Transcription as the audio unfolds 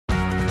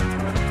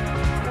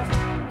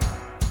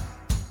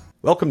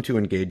Welcome to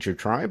Engage Your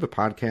Tribe, a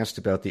podcast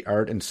about the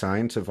art and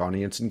science of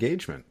audience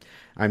engagement.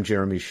 I'm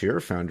Jeremy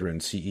Shear, founder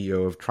and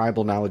CEO of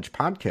Tribal Knowledge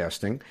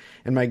Podcasting,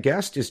 and my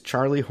guest is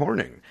Charlie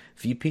Horning,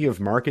 VP of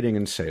Marketing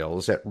and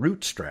Sales at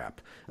Rootstrap,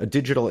 a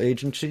digital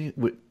agency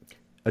with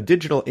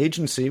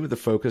a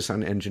focus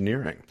on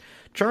engineering.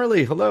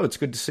 Charlie, hello, it's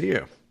good to see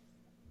you.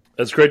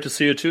 It's great to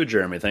see you too,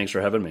 Jeremy. Thanks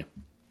for having me.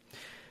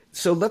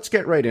 So let's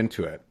get right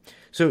into it.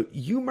 So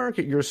you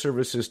market your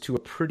services to a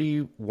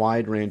pretty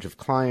wide range of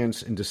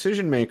clients and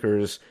decision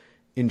makers,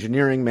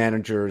 engineering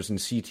managers and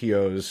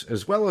CTOs,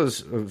 as well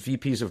as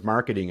VPs of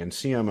marketing and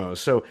CMOs.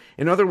 So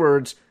in other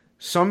words,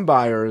 some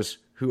buyers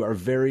who are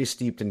very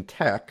steeped in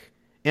tech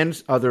and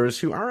others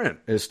who aren't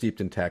as steeped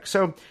in tech.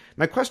 So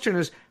my question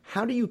is,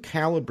 how do you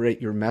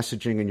calibrate your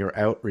messaging and your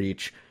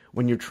outreach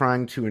when you're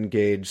trying to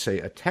engage, say,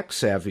 a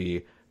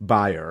tech-savvy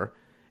buyer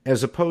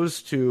as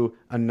opposed to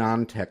a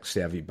non-tech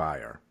savvy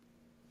buyer?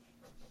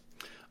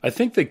 I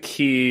think the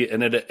key,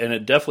 and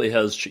it definitely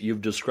has,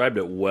 you've described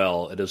it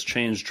well, it has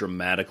changed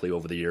dramatically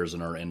over the years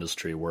in our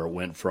industry, where it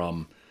went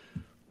from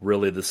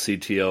really the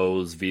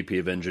CTOs, VP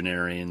of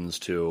engineering,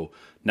 to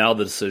now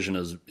the decision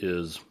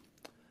is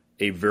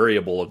a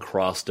variable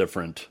across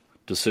different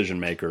decision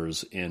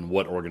makers in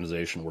what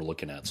organization we're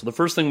looking at. So the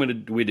first thing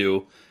we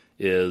do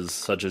is,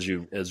 such as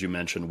you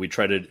mentioned, we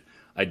try to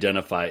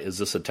identify, is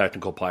this a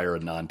technical buyer or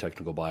a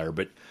non-technical buyer?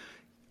 But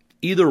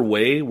either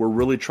way, we're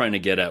really trying to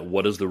get at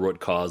what is the root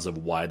cause of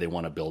why they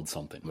want to build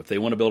something. If they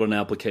want to build an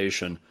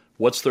application,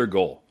 what's their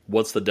goal?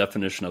 What's the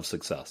definition of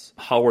success?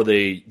 How are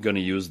they going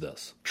to use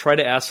this? Try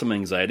to ask some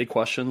anxiety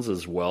questions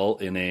as well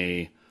in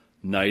a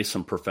nice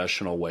and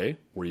professional way,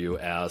 where you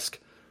ask,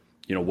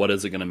 what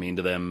is it going to mean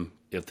to them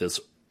if this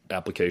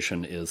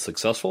application is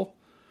successful?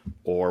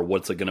 Or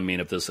what's it going to mean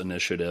if this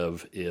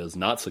initiative is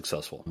not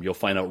successful? You'll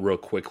find out real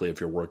quickly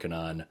if you're working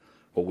on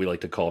what we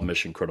like to call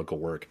mission critical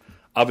work.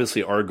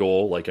 Obviously, our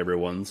goal, like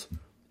everyone's,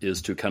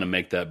 is to kind of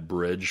make that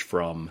bridge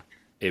from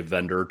a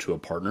vendor to a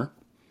partner.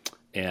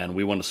 And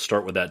we want to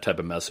start with that type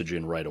of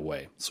messaging right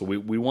away. So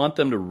we want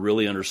them to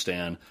really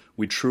understand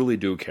we truly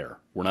do care.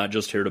 We're not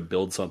just here to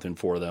build something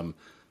for them,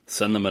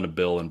 send them in a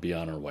bill, and be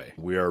on our way.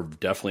 We are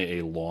definitely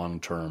a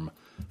long-term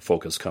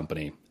focused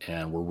company,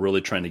 and we're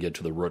really trying to get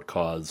to the root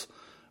cause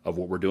of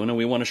what we're doing, and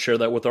we want to share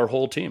that with our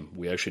whole team.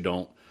 We actually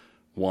don't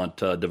want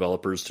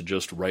developers to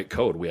just write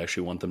code. We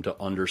actually want them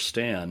to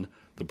understand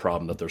the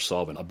problem that they're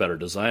solving. A better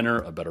designer,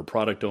 a better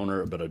product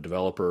owner, a better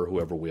developer,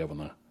 whoever we have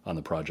on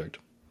the project.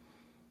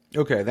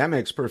 Okay, that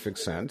makes perfect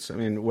sense. I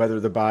mean, whether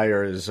the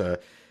buyer is a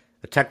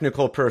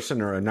technical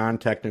person or a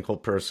non-technical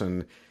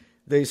person,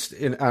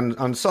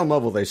 on some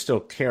level they still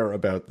care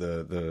about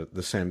the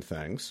same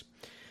things.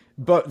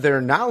 But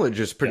their knowledge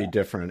is pretty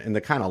different, and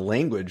the kind of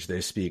language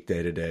they speak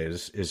day to day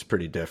is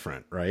pretty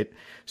different, right?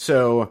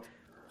 So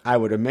I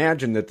would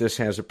imagine that this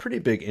has a pretty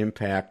big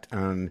impact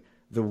on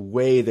the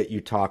way that you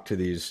talk to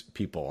these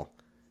people.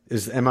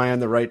 Am I on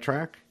the right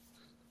track?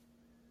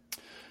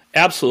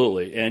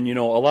 Absolutely. And,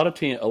 a lot of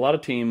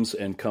teams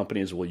and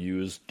companies will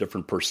use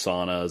different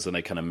personas, and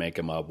they kind of make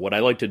them up. What I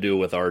like to do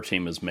with our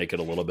team is make it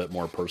a little bit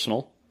more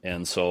personal.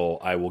 And so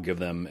I will give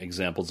them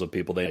examples of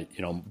people that,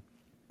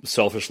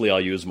 selfishly, I'll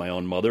use my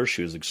own mother.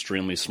 She was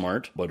extremely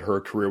smart, but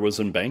her career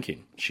was in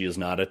banking. She is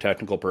not a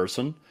technical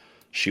person.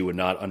 She would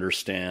not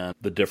understand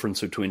the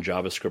difference between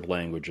JavaScript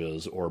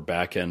languages or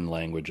backend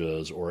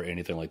languages or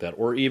anything like that,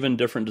 or even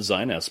different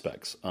design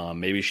aspects.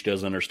 Maybe she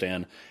doesn't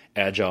understand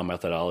agile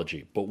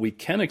methodology, but we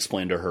can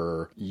explain to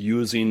her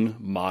using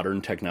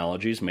modern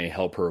technologies may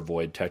help her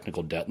avoid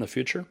technical debt in the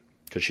future,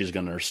 because she's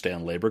going to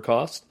understand labor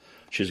costs.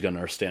 She's going to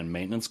understand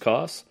maintenance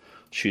costs.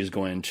 She's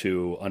going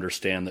to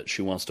understand that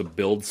she wants to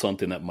build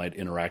something that might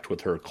interact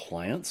with her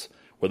clients,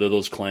 whether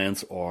those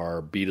clients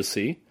are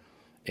B2C,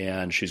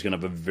 and she's going to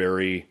have a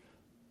very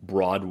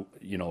broad,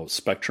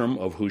 spectrum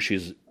of who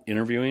she's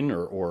interviewing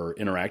or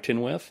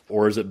interacting with,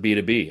 or is it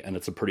B2B and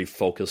it's a pretty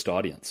focused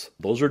audience?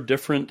 Those are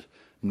different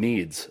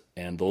needs,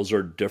 and those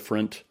are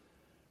different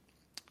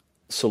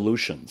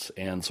solutions.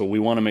 And so we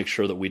want to make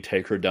sure that we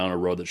take her down a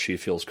road that she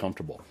feels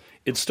comfortable.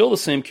 It's still the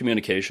same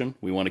communication.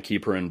 We want to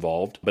keep her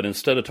involved, but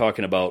instead of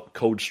talking about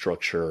code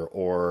structure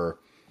or,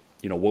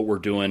 what we're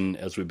doing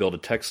as we build a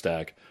tech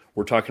stack,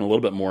 we're talking a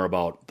little bit more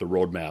about the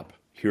roadmap.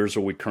 Here's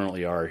where we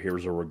currently are.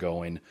 Here's where we're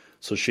going,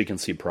 so she can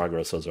see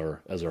progress as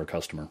our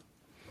customer.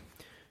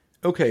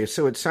 Okay,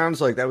 so it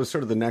sounds like that was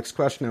sort of the next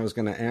question I was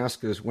going to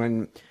ask is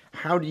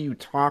how do you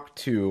talk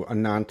to a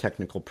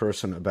non-technical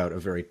person about a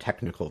very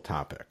technical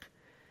topic?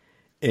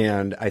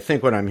 And I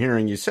think what I'm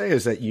hearing you say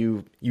is that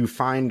you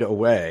find a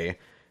way,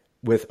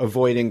 with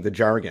avoiding the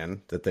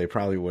jargon that they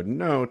probably wouldn't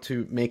know,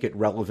 to make it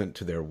relevant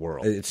to their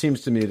world. It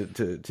seems to me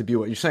to be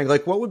what you're saying.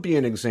 Like, what would be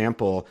an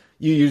example?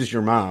 You used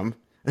your mom.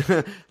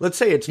 Let's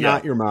say it's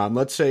not your mom.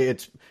 Let's say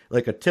it's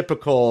like a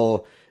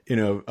typical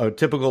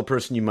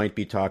person you might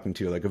be talking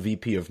to, like a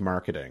VP of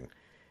marketing.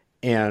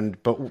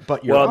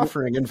 But your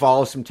offering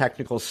involves some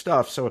technical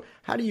stuff. So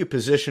how do you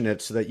position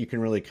it so that you can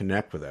really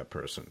connect with that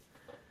person?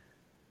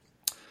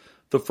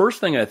 The first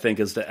thing I think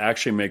is to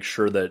actually make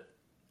sure that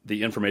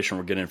the information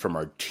we're getting from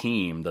our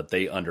team that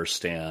they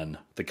understand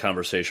the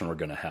conversation we're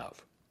going to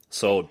have.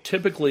 So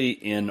typically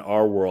in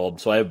our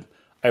world, so I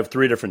have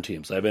three different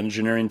teams. I have an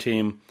engineering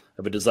team, I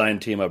have a design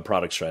team, I have a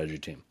product strategy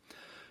team.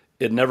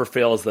 It never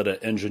fails that an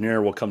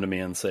engineer will come to me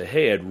and say,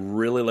 hey, I'd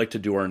really like to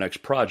do our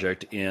next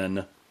project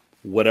in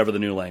whatever the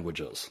new language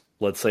is.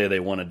 Let's say they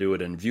want to do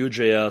it in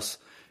Vue.js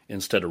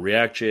instead of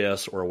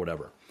React.js or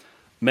whatever.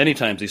 Many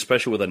times,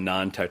 especially with a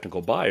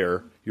non-technical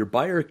buyer, your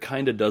buyer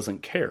kind of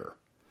doesn't care.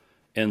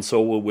 And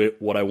so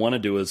what I want to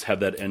do is have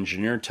that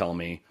engineer tell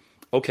me,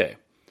 okay,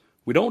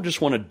 we don't just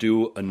want to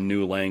do a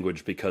new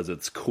language because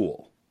it's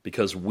cool,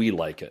 because we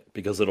like it,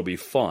 because it'll be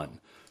fun.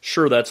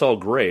 Sure, that's all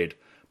great,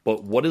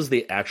 but what is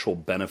the actual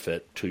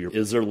benefit to your...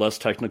 Is there less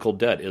technical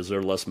debt? Is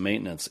there less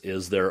maintenance?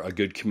 Is there a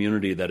good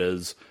community that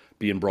is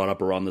being brought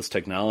up around this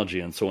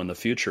technology? And so in the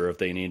future, if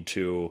they need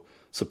to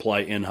supply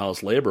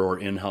in-house labor or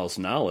in-house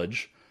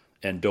knowledge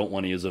and don't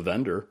want to use a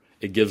vendor,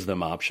 it gives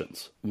them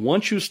options.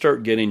 Once you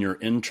start getting your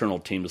internal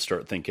team to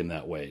start thinking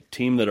that way,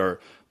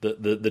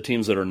 the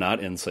teams that are not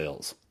in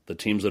sales, the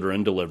teams that are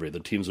in delivery, the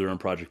teams that are in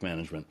project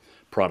management,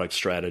 product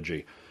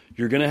strategy,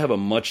 you're going to have a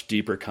much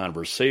deeper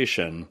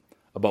conversation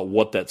about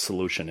what that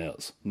solution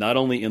is. Not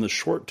only in the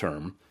short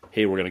term,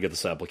 hey, we're going to get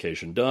this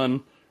application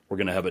done, we're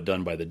going to have it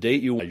done by the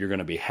date you're going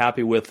to be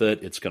happy with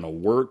it, it's going to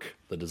work,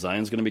 the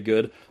design's going to be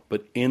good,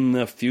 but in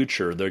the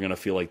future, they're going to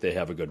feel like they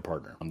have a good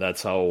partner. And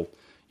that's how,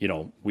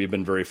 we've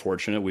been very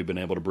fortunate. We've been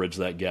able to bridge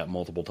that gap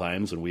multiple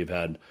times, and we've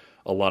had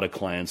a lot of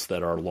clients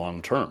that are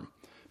long-term.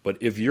 But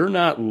if you're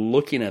not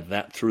looking at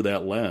that through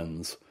that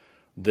lens,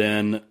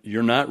 then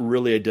you're not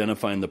really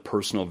identifying the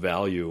personal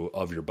value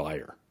of your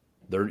buyer.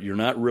 You're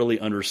not really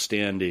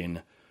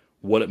understanding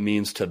what it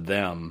means to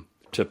them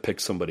to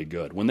pick somebody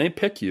good. When they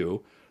pick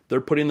you,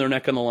 they're putting their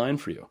neck on the line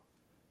for you.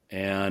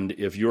 And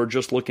if you're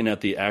just looking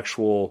at the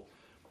actual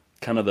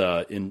kind of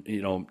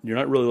you're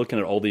not really looking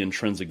at all the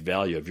intrinsic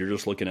value. If you're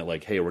just looking at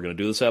like, hey, we're going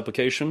to do this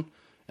application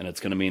and it's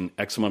going to mean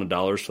X amount of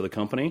dollars to the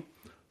company,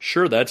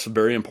 sure, that's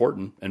very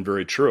important and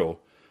very true.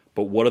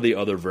 But what are the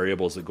other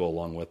variables that go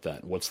along with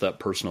that? What's that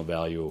personal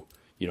value,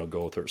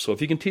 go through? So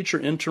if you can teach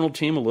your internal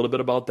team a little bit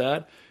about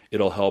that,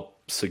 it'll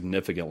help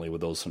significantly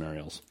with those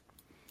scenarios.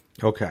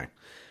 Okay.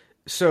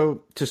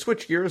 So to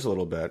switch gears a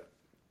little bit,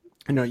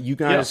 you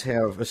guys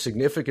have a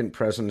significant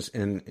presence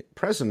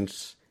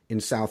in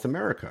South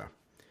America,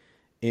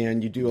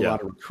 and you do a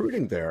lot of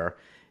recruiting there.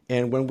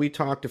 And when we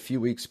talked a few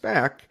weeks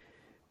back,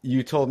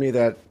 you told me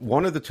that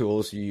one of the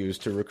tools you use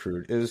to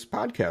recruit is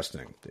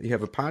podcasting. You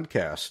have a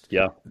podcast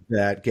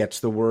that gets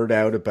the word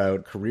out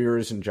about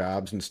careers and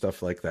jobs and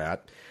stuff like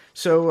that.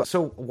 So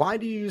why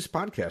do you use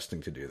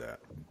podcasting to do that?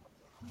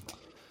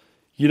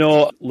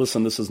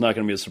 Listen, this is not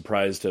going to be a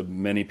surprise to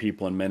many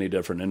people in many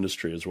different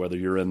industries, whether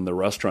you're in the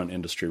restaurant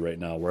industry right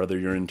now, whether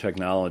you're in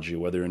technology,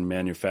 whether you're in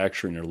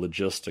manufacturing or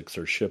logistics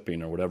or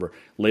shipping or whatever.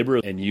 Labor,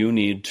 and you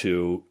need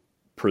to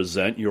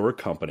present your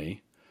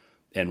company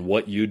and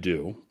what you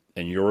do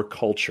and your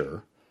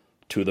culture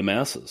to the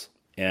masses.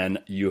 And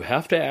you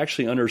have to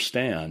actually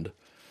understand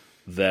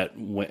that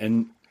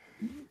and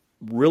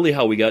really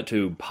how we got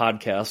to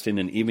podcasting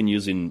and even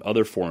using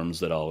other forms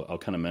that I'll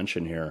kind of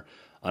mention here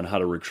on how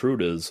to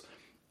recruit is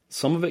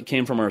some of it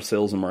came from our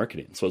sales and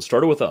marketing. So it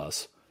started with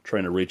us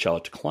trying to reach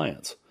out to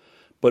clients,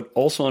 but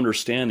also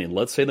understanding,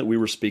 let's say that we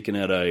were speaking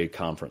at a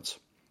conference.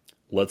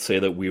 Let's say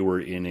that we were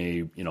in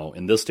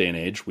in this day and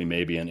age, we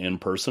may be in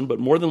person, but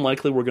more than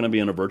likely we're going to be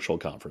in a virtual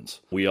conference.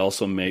 We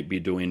also may be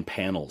doing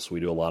panels.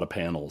 We do a lot of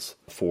panels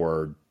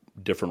for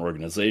different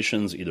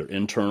organizations, either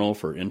internal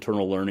for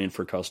internal learning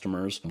for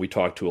customers. We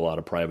talk to a lot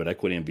of private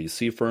equity and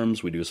VC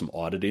firms. We do some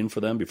auditing for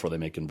them before they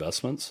make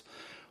investments.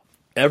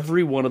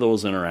 Every one of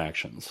those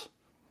interactions,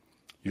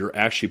 you're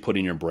actually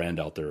putting your brand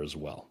out there as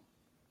well.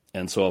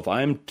 And so if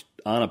I'm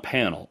on a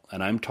panel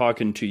and I'm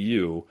talking to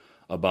you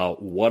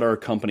about what our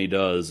company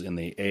does in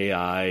the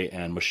AI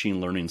and machine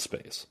learning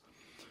space,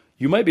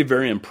 you might be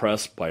very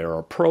impressed by our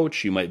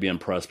approach. You might be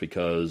impressed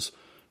because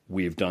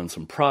we've done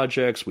some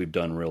projects, we've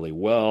done really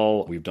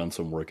well, we've done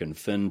some work in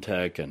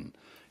fintech and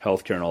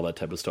healthcare and all that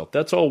type of stuff.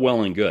 That's all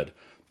well and good.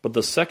 But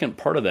the second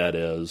part of that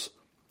is,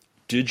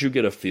 did you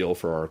get a feel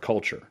for our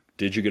culture?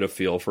 Did you get a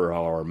feel for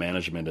how our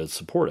management is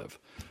supportive?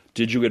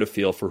 Did you get a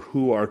feel for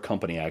who our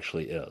company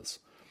actually is?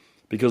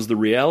 Because the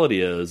reality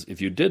is,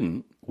 if you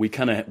didn't, we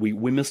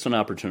missed an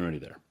opportunity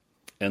there.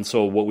 And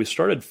so what we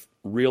started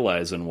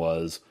realizing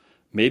was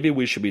maybe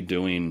we should be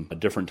doing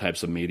different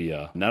types of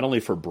media, not only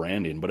for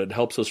branding, but it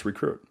helps us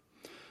recruit.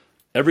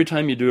 Every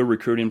time you do a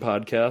recruiting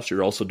podcast,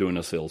 you're also doing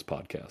a sales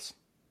podcast.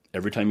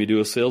 Every time you do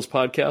a sales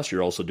podcast,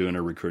 you're also doing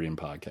a recruiting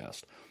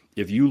podcast.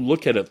 If you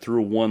look at it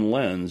through one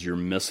lens, you're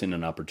missing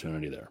an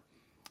opportunity there.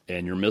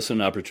 And you're missing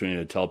an opportunity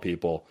to tell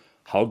people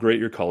how great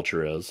your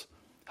culture is,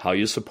 how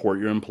you support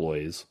your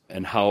employees,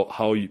 and how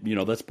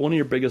that's one of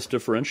your biggest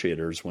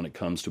differentiators when it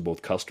comes to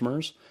both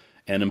customers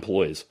and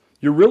employees.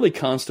 You're really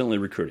constantly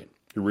recruiting.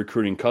 You're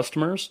recruiting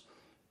customers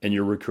and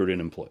you're recruiting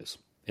employees,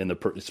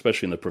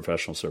 especially in the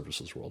professional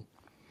services world.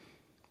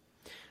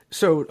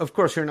 So, of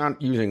course, you're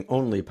not using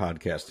only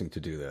podcasting to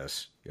do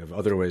this. You have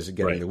other ways of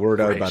getting Right. the word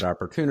out Right. about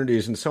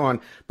opportunities and so on.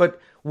 But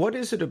what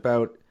is it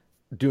about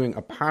doing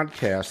a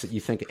podcast that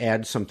you think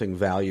adds something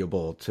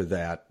valuable to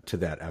that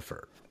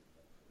effort?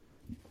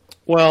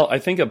 Well, I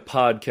think a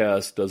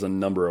podcast does a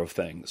number of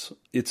things.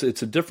 It's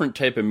a different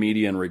type of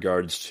media in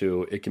regards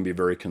to it can be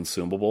very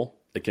consumable.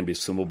 It can be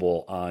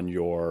consumable on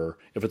your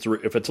if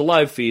it's a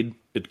live feed,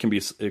 it can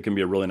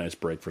be a really nice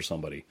break for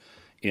somebody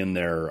in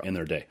their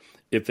day.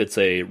 If it's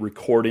a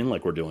recording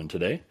like we're doing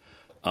today,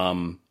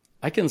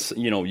 I can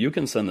you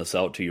can send this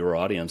out to your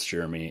audience,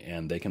 Jeremy,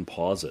 and they can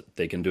pause it.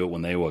 They can do it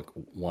when they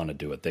want to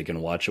do it. They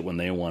can watch it when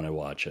they want to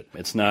watch it.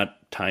 It's not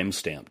time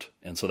stamped,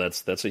 and so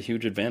that's a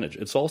huge advantage.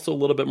 It's also a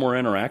little bit more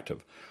interactive.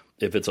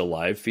 If it's a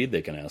live feed,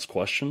 they can ask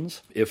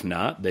questions. If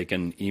not, they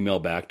can email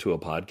back to a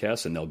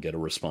podcast, and they'll get a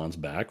response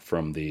back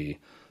from the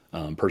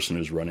person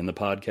who's running the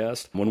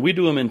podcast. When we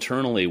do them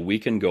internally, we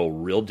can go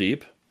real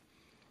deep,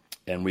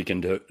 and we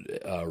can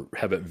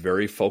have it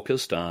very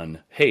focused on,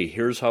 hey,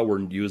 here's how we're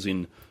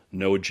using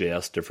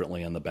Node.js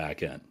differently on the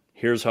back end.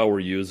 Here's how we're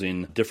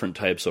using different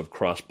types of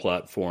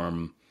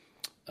cross-platform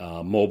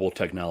mobile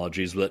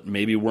technologies that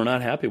maybe we're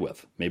not happy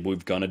with. Maybe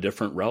we've gone a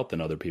different route than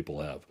other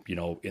people have.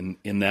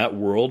 In that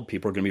world,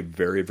 people are going to be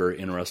very, very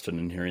interested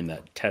in hearing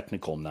that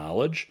technical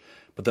knowledge,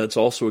 but that's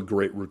also a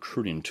great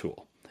recruiting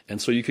tool.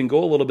 And so you can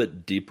go a little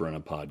bit deeper in a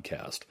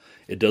podcast.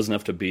 It doesn't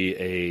have to be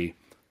a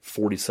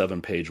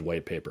 47-page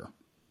white paper.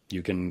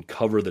 You can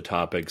cover the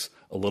topics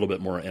a little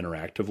bit more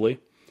interactively,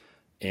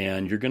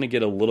 and you're going to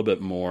get a little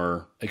bit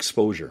more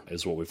exposure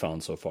is what we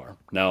found so far.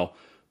 Now,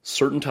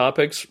 certain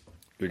topics,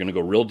 you're going to go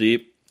real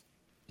deep.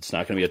 It's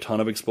not going to be a ton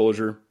of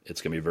exposure.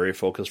 It's going to be very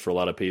focused for a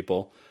lot of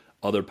people.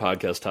 Other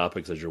podcast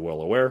topics, as you're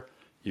well aware,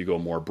 you go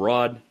more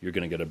broad. You're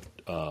going to get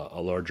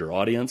a larger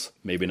audience,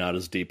 maybe not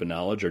as deep in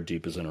knowledge or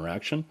deep as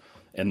interaction.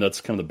 And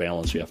that's kind of the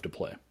balance you have to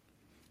play.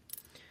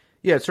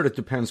 Yeah, it sort of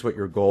depends what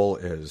your goal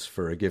is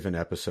for a given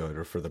episode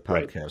or for the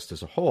podcast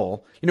as a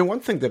whole. One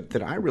thing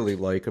that I really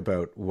like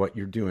about what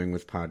you're doing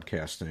with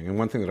podcasting, and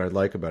one thing that I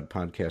like about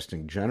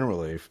podcasting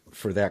generally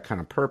for that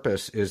kind of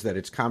purpose, is that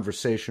it's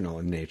conversational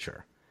in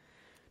nature.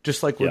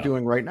 Just like we're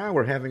doing right now,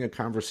 we're having a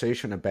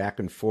conversation, a back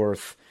and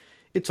forth.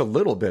 It's a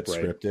little bit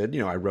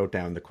scripted. I wrote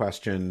down the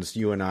questions.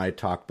 You and I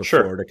talked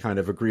before to kind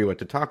of agree what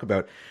to talk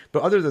about.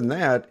 But other than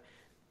that,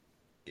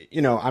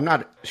 I'm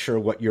not sure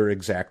what you're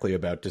exactly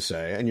about to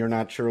say, and you're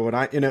not sure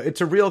what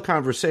it's a real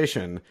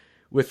conversation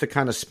with the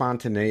kind of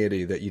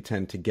spontaneity that you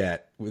tend to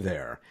get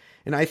there.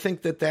 And I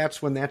think that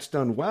when that's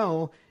done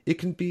well, it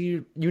can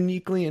be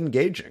uniquely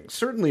engaging,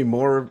 certainly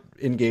more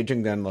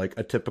engaging than like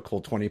a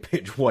typical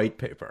 20-page white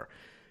paper.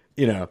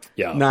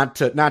 Not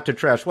to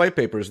trash white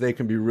papers, they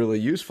can be really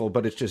useful,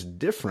 but it's just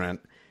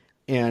different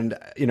and,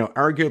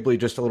 arguably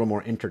just a little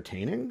more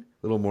entertaining,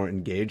 a little more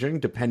engaging,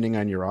 depending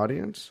on your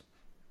audience.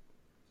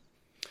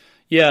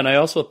 Yeah, and I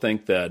also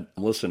think that,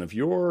 listen, if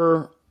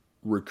you're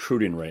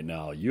recruiting right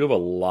now, you have a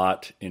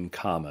lot in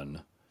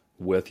common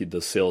with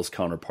the sales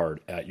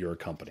counterpart at your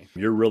company.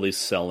 You're really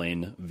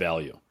selling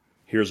value.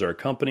 Here's our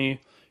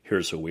company.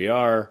 Here's who we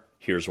are.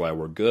 Here's why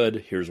we're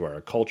good. Here's why our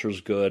culture's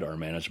good. Our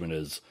management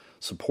is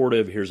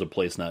supportive. Here's a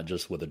place not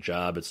just with a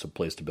job, it's a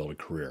place to build a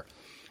career.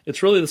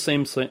 It's really the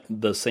same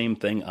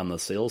thing on the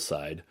sales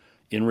side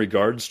in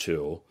regards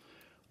to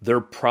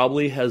there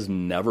probably has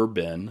never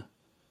been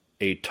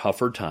a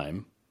tougher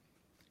time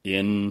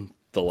in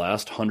the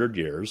last 100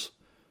 years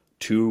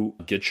to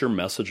get your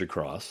message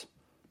across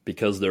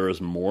because there is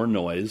more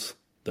noise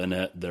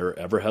than there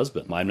ever has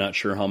been. I'm not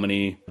sure how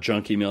many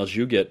junk emails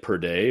you get per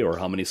day or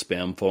how many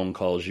spam phone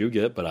calls you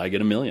get, but I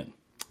get 1 million.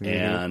 Mm-hmm.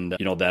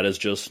 And, that is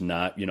just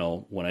not,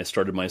 when I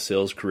started my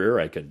sales career,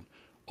 I could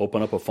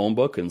open up a phone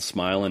book and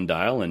smile and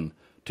dial. And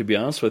to be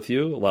honest with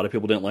you, a lot of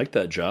people didn't like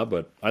that job,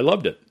 but I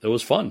loved it. It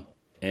was fun.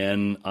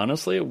 And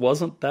honestly, it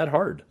wasn't that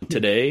hard.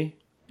 Today,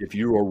 if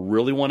you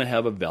really want to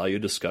have a value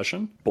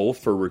discussion, both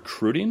for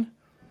recruiting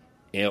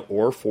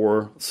or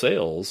for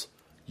sales,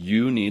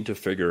 you need to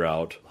figure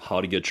out how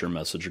to get your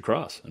message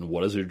across and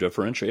what is your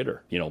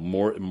differentiator.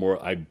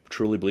 More. I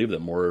truly believe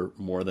that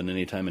more than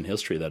any time in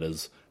history,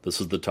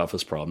 this is the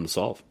toughest problem to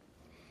solve.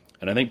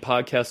 And I think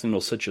podcasting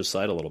will set you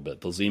aside a little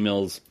bit. Those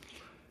emails,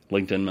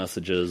 LinkedIn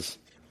messages,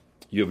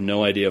 you have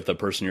no idea if the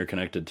person you're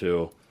connected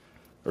to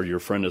or your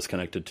friend is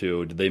connected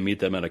to, did they meet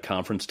them at a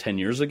conference 10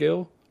 years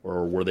ago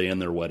or were they in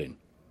their wedding?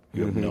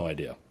 You have no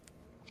idea.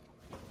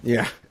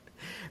 Yeah.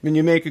 I mean,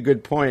 you make a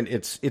good point.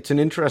 It's an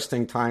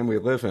interesting time we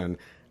live in.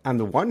 On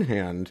the one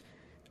hand,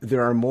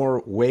 there are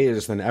more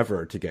ways than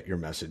ever to get your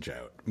message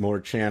out,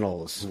 more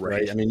channels,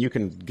 right? I mean, you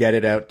can get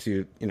it out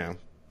to,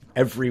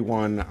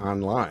 everyone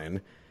online,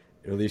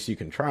 or at least you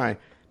can try.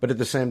 But at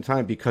the same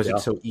time, because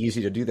it's so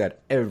easy to do that,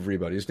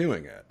 everybody's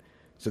doing it.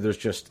 So there's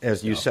just,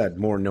 as you said,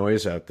 more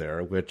noise out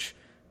there, which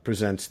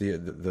presents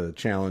the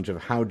challenge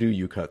of how do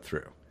you cut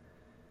through?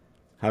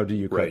 How do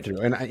you cut through?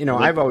 And,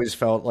 I've always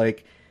felt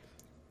like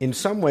in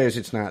some ways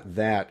it's not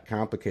that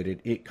complicated.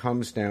 It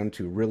comes down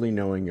to really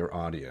knowing your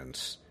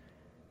audience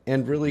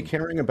and really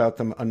caring about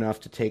them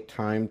enough to take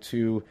time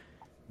to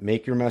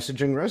make your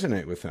messaging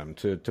resonate with them,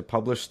 to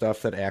publish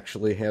stuff that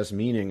actually has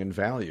meaning and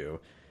value,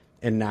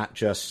 and not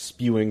just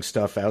spewing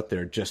stuff out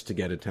there just to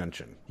get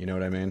attention. You know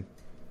what I mean?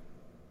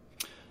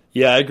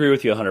 Yeah, I agree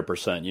with you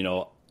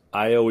 100%.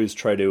 I always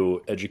try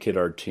to educate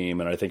our team,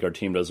 and I think our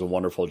team does a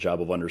wonderful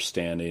job of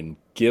understanding.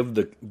 Give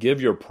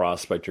your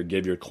prospect or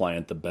give your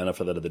client the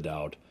benefit of the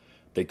doubt.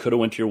 They could have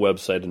went to your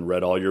website and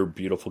read all your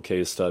beautiful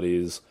case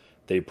studies.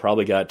 They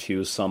probably got to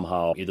you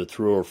somehow, either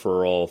through a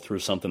referral, through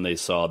something they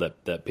saw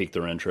that piqued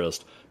their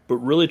interest. But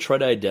really try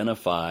to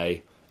identify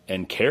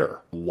and care.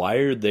 Why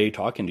are they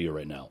talking to you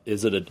right now?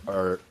 Is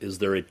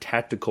there a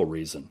tactical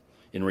reason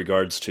in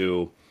regards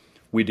to,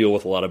 we deal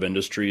with a lot of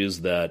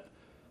industries that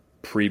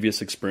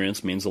previous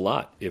experience means a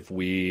lot. If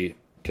we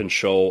can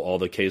show all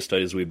the case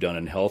studies we've done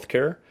in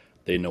healthcare,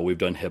 they know we've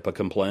done HIPAA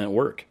compliant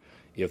work.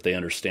 If they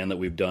understand that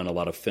we've done a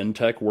lot of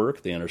fintech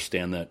work, they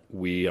understand that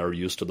we are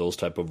used to those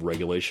type of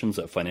regulations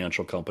that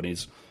financial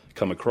companies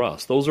come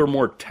across. Those are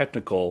more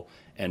technical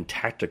and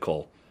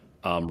tactical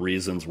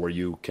reasons where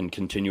you can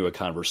continue a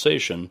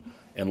conversation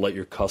and let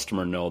your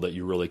customer know that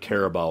you really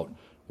care about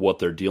what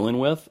they're dealing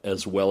with,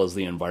 as well as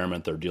the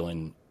environment they're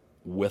dealing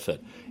with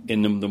it.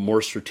 In the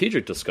more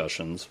strategic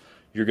discussions,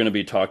 you're going to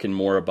be talking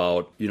more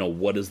about,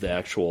 what is the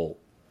actual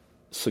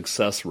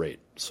success rate.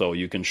 So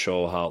you can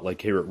show how,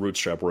 like here at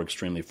Rootstrap, we're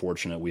extremely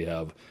fortunate. We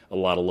have a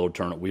lot of low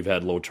turnover. We've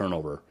had low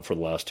turnover for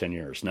the last 10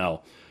 years.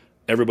 Now,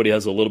 everybody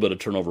has a little bit of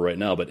turnover right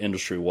now, but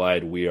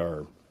industry-wide, we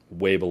are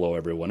way below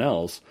everyone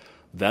else.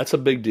 That's a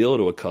big deal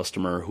to a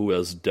customer who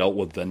has dealt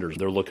with vendors.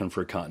 They're looking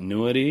for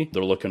continuity.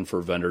 They're looking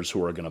for vendors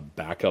who are going to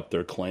back up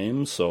their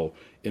claims. So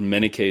in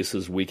many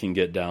cases, we can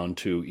get down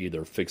to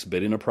either fixed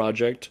bidding a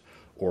project,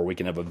 or we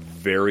can have a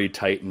very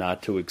tight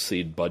not to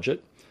exceed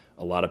budget.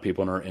 A lot of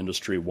people in our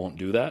industry won't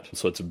do that.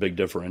 So it's a big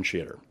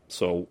differentiator.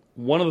 So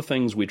one of the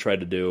things we try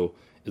to do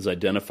is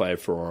identify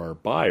for our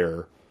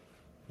buyer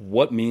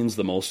what means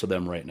the most to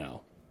them right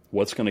now.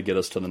 What's going to get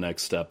us to the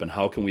next step, and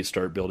how can we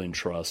start building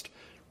trust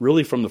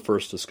really from the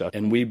first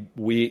discussion. And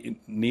we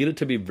need it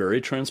to be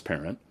very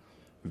transparent,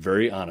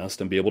 very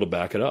honest, and be able to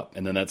back it up.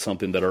 And then that's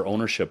something that our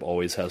ownership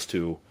always has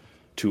to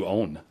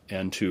own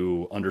and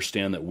to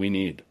understand that we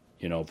need.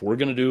 If we're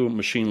going to do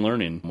machine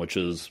learning, which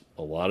is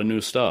a lot of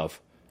new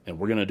stuff, and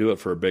we're going to do it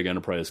for a big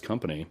enterprise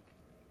company,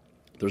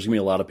 there's going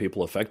to be a lot of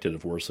people affected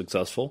if we're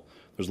successful.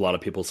 There's a lot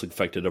of people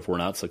affected if we're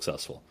not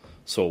successful.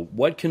 So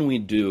what can we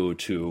do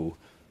to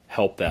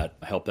help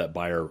that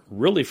buyer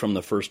really from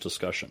the first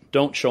discussion?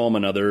 Don't show them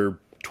another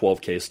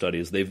 12 case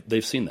studies.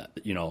 They've seen that.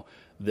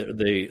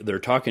 They're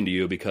talking to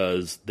you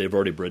because they've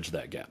already bridged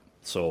that gap.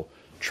 So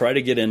try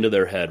to get into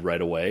their head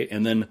right away,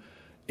 and then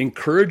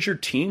encourage your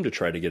team to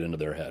try to get into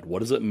their head. What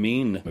does it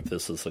mean if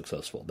this is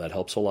successful? That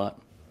helps a lot.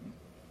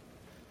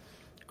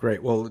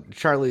 Great. Well,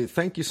 Charlie,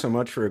 thank you so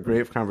much for a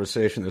great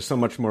conversation. There's so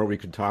much more we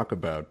could talk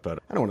about, but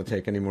I don't want to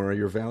take any more of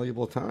your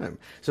valuable time.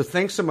 So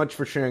thanks so much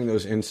for sharing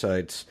those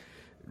insights.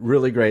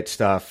 Really great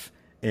stuff,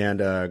 and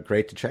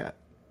great to chat.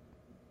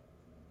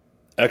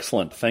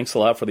 Excellent. Thanks a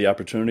lot for the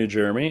opportunity,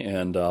 Jeremy,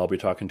 and I'll be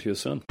talking to you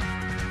soon.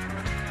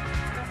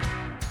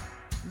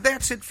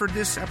 That's it for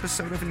this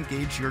episode of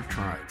Engage Your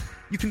Tribe.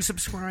 You can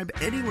subscribe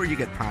anywhere you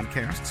get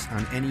podcasts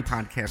on any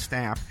podcast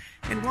app,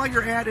 and while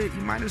you're at it,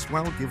 you might as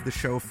well give the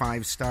show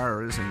 5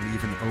 stars and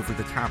leave an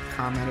over-the-top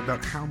comment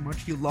about how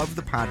much you love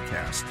the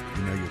podcast.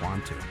 You know you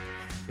want to.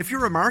 If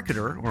you're a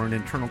marketer or an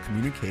internal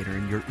communicator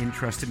and you're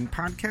interested in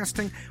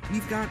podcasting,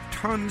 we've got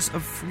tons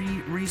of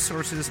free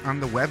resources on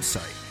the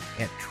website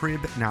at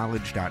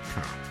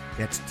tribknowledge.com.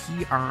 That's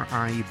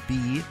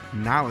TRIB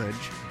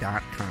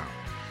knowledge.com.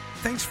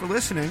 Thanks for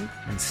listening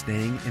and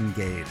staying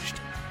engaged.